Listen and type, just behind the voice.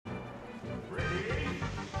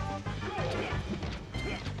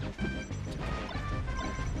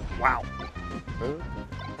Wow. Huh?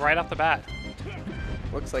 Right off the bat.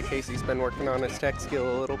 Looks like Casey's been working on his tech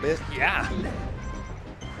skill a little bit. Yeah.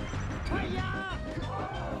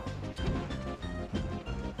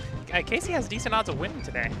 Casey has decent odds of winning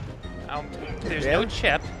today. There's no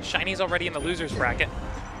chip. Shiny's already in the losers bracket.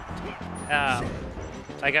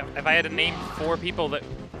 If I had to name 4 people that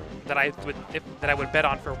I would bet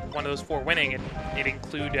on for one of those 4 winning, it'd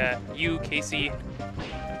include you, Casey,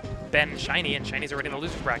 Ben, and Shiny's already in the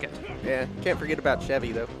losers bracket. Yeah, can't forget about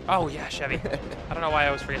Chevy though. Oh yeah, Chevy. I don't know why I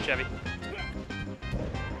always forget Chevy.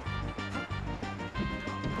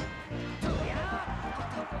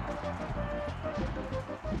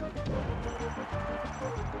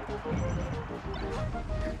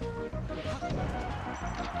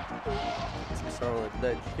 Solid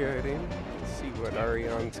ledge guarding. Let's see what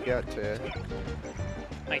Arion's got to.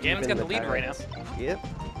 Ganon's got the lead right now. Yep.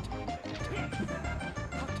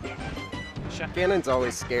 Ganon's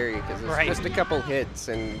always scary because it's just a couple hits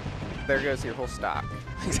and there goes your whole stock.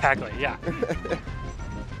 Exactly, yeah.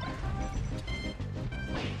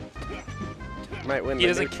 Might win he the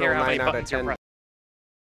doesn't care how many 9 out of buttons you're 10.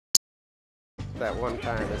 That one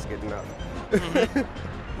time is good enough.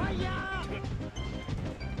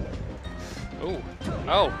 Ooh.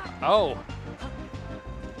 Oh.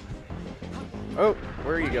 Oh,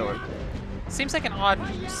 where are you going? Seems like an odd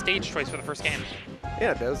stage choice for the first game.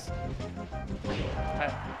 Yeah, it does.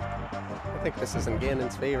 I think this is in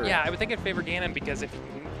Ganon's favor. Yeah, I would think it'd favor Ganon because if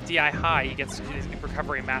DI high, his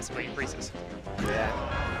recovery massively increases. Yeah.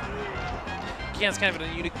 Ganon's kind of in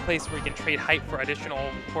a unique place where he can trade height for additional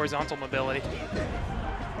horizontal mobility.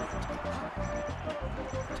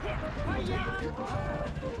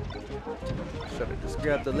 Should have just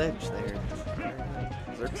grabbed the ledge there.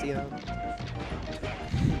 Zerxion.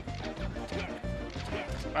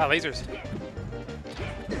 Wow, lasers.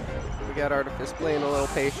 We got Artifice playing a little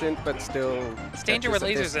patient, but still. The danger with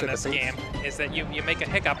lasers in this game is that you make a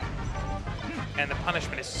hiccup, and the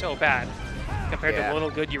punishment is so bad compared to the little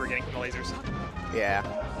good you were getting from the lasers. Yeah.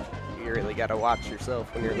 You really got to watch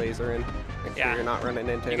yourself when you're lasering. Make sure you're not running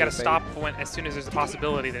into anything. You got to stop as soon as there's a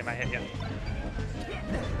possibility that it might hit you.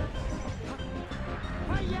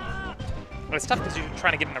 But it's tough because you're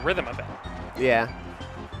trying to get in the rhythm of it. Yeah.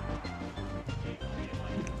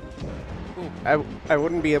 I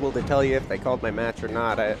wouldn't be able to tell you if they called my match or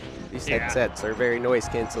not. These headsets are very noise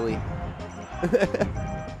cancelling.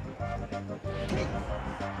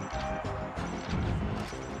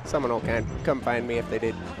 Someone will come find me if they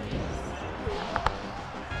did.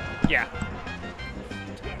 Yeah.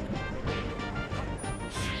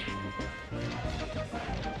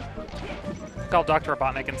 Call Dr.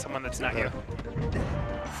 Robotnik and someone that's not you.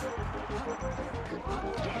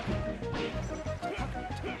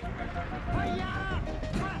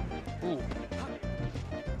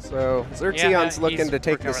 So Zerxion's looking to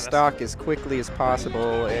take the stock as quickly as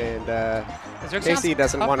possible, and Casey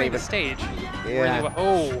doesn't want to even stage. Yeah.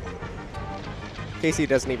 Oh. Casey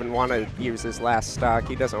doesn't even want to use his last stock.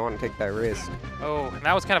 He doesn't want to take that risk. Oh, and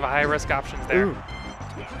that was kind of a high-risk option there. Ooh.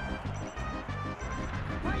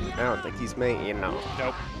 I don't think he's made, you know.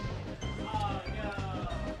 Nope.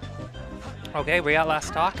 Okay, we got last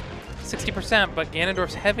stock. 60%, but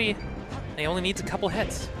Ganondorf's heavy, and he only needs a couple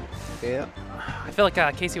hits. Yeah. I feel like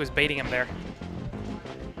Casey was baiting him there.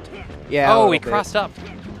 Yeah. Oh, he crossed up.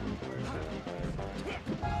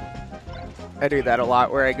 I do that a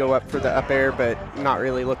lot where I go up for the up air, but not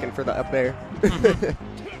really looking for the up air.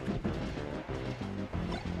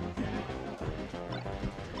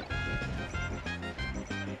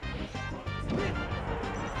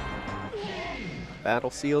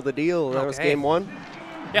 That'll seal the deal. That was game 1?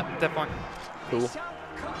 Yep, definitely. Cool. Let's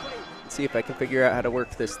see if I can figure out how to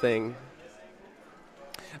work this thing.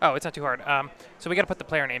 Oh, it's not too hard. So we got to put the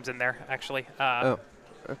player names in there, actually. Oh,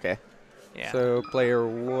 okay. Yeah. So player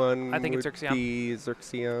 1 I think it's would be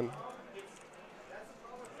Zerxion.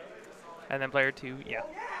 And then player 2, yeah.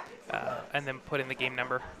 And then put in the game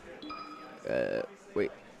number.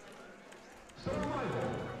 Wait.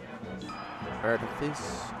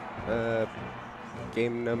 Artifice.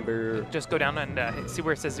 Game number. Just go down and see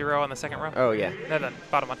where it says 0 on the second row. Oh, yeah. No, the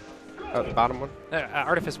bottom one. Oh, the bottom one?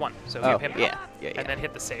 Artifice 1. So give him yeah. And then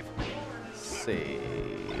hit the save.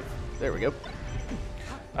 Save. There we go.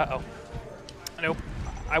 Uh-oh. Nope.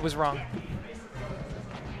 I was wrong.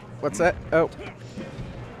 What's that? Oh.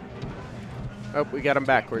 Oh, we got him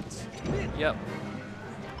backwards. Yep.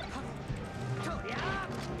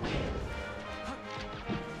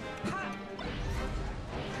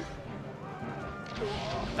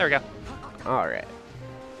 There we go. All right.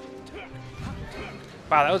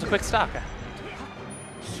 Wow, that was a quick stock.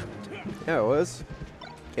 Yeah, it was.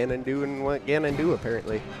 Ganon doing what Ganon do,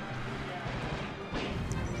 apparently.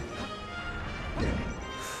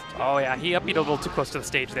 Oh, yeah, he upbeat a little too close to the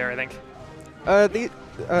stage there, I think.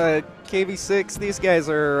 KV6, these guys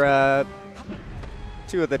are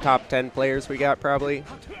 2 of the top 10 players we got, probably.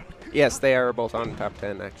 Yes, they are both on top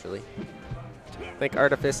 10, actually. I think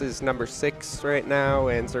Artifice is number 6 right now,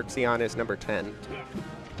 and Zerxion is number 10.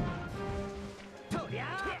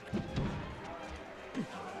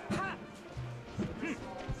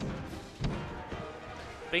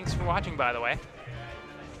 Thanks for watching, by the way.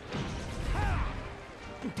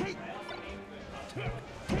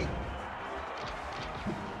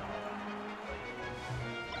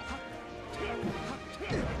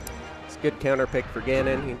 It's a good counter pick for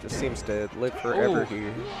Ganon. He just seems to live forever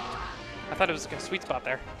here. I thought it was a sweet spot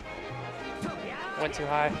there. Went too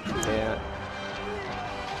high. Yeah.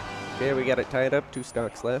 Okay, we got it tied up. 2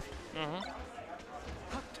 stocks left.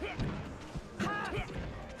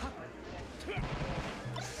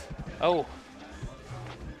 Oh.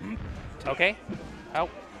 Okay. Oh.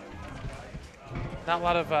 Not a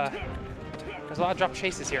lot of, there's a lot of drop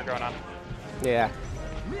chases here going on. Yeah.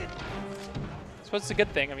 I suppose it's a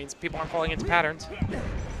good thing. I mean, people aren't falling into patterns.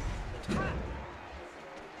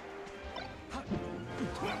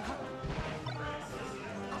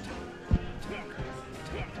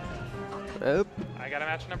 Oh. I got a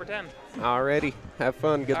match number 10. Alrighty. Have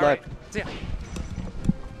fun. Good All luck. Right. See ya.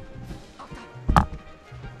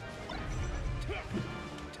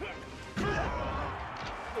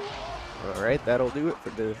 Alright, that'll do it for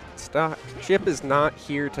the stock. Chip is not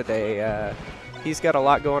here today. He's got a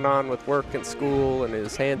lot going on with work and school, and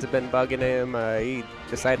his hands have been bugging him. He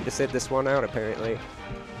decided to sit this one out, apparently.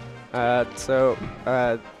 The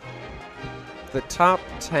top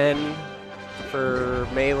 10 for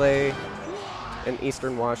Melee in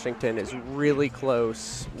Eastern Washington is really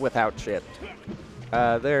close without Chip.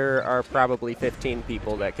 There are probably 15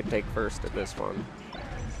 people that could take first at this one.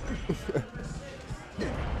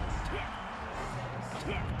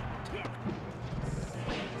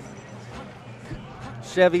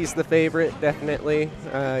 Chevy's the favorite, definitely.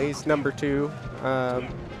 He's number 2.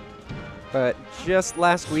 But just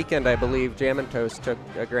last weekend, I believe, Jam and Toast took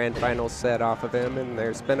a grand final set off of him, and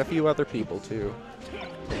there's been a few other people, too.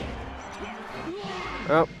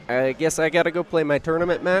 Oh, I guess I gotta go play my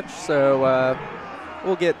tournament match, so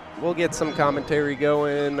we'll get some commentary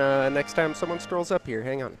going next time someone strolls up here.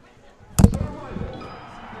 Hang on.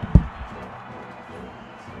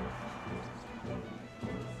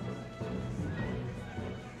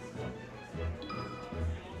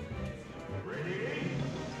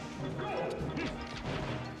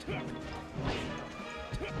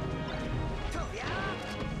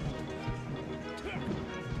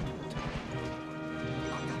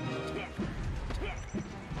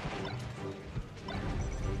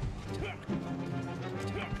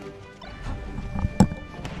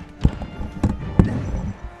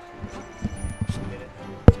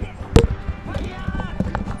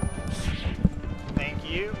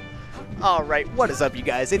 All right, what is up, you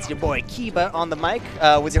guys? It's your boy Kiba on the mic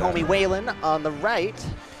with your homie Waylon on the right.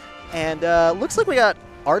 And looks like we got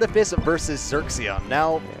Artifice versus Zerxion.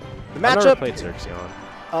 Now, the matchup... I've never played Zerxion.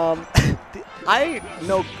 I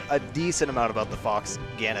know a decent amount about the Fox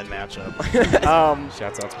Ganon matchup.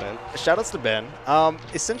 Shouts out to Ben. Shoutouts to Ben.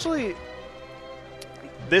 Essentially,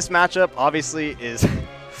 this matchup obviously is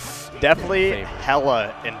definitely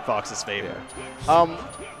hella in Fox's favor. Yeah.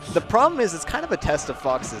 The problem is it's kind of a test of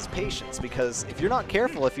Fox's patience, because if you're not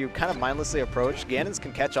careful, if you kind of mindlessly approach, Ganons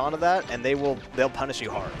can catch on to that, and they'll punish you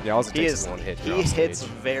hard. Yeah, all it takes is one hit. He hits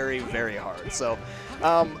very, very hard. So,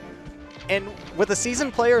 and with a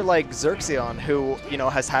seasoned player like Zerxion, who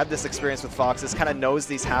has had this experience with Foxes, kind of knows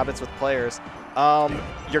these habits with players,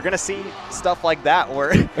 you're gonna see stuff like that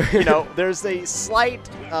where there's a slight.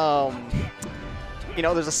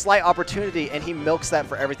 There's a slight opportunity, and he milks that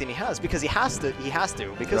for everything he has, because he has to.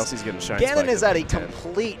 Because else he's getting Ganon is at a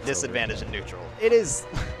complete disadvantage in neutral. It is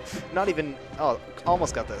not even. Oh,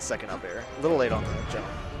 almost got the second up air. A little late on the jump.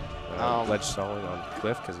 Ledge stalling on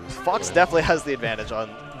Cliff because Fox definitely has the advantage on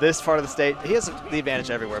this part of the state. He has the advantage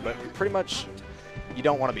everywhere, but pretty much you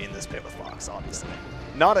don't want to be in this pit with Fox, obviously.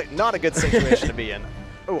 Not a good situation to be in.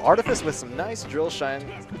 Oh, Artifice with some nice drill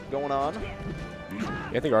shine going on.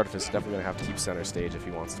 I think Artifice is definitely going to have to keep center stage if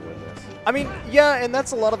he wants to win this. I mean, yeah, and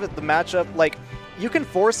that's a lot of it, the matchup. Like, you can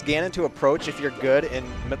force Ganon to approach if you're good in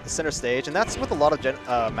center stage, and that's with a lot of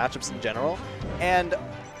matchups in general. And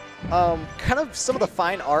kind of some of the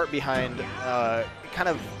fine art behind kind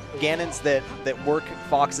of Ganons that work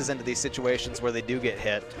Foxes into these situations where they do get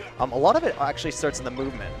hit. A lot of it actually starts in the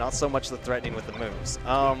movement, not so much the threatening with the moves.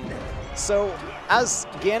 So as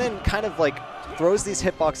Ganon kind of like throws these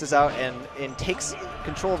hitboxes out and takes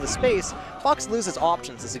control of the space, Fox loses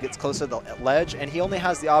options as he gets closer to the ledge, and he only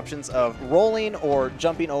has the options of rolling or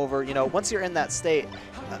jumping over. You know, once you're in that state,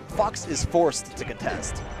 Fox is forced to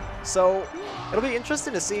contest. So it'll be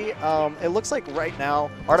interesting to see. It looks like right now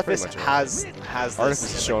Artifice has this.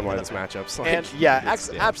 Artifice is showing why this matchup's like. And yeah,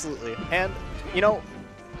 absolutely. And you know,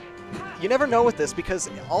 you never know with this because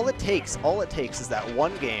all it takes is that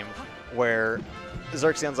one game where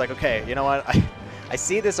Zerxion's like, okay, you know what, I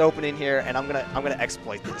see this opening here, and I'm gonna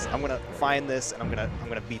exploit this. I'm gonna find this, and I'm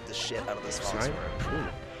gonna beat the shit out of this Fox.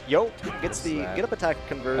 Yo, gets the get up attack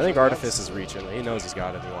conversion. I think Artifice is reaching. He knows he's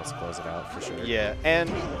got it. He wants to close it out for sure. Yeah, and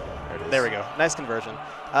there we go. Nice conversion.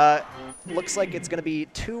 Looks like it's gonna be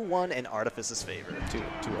 2-1 in Artifice's favor. 2-0.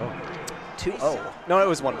 2-0. No, it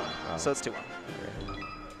was 1-1. So it's 2-1.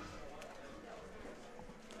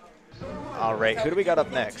 All right, who do we got up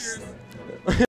next?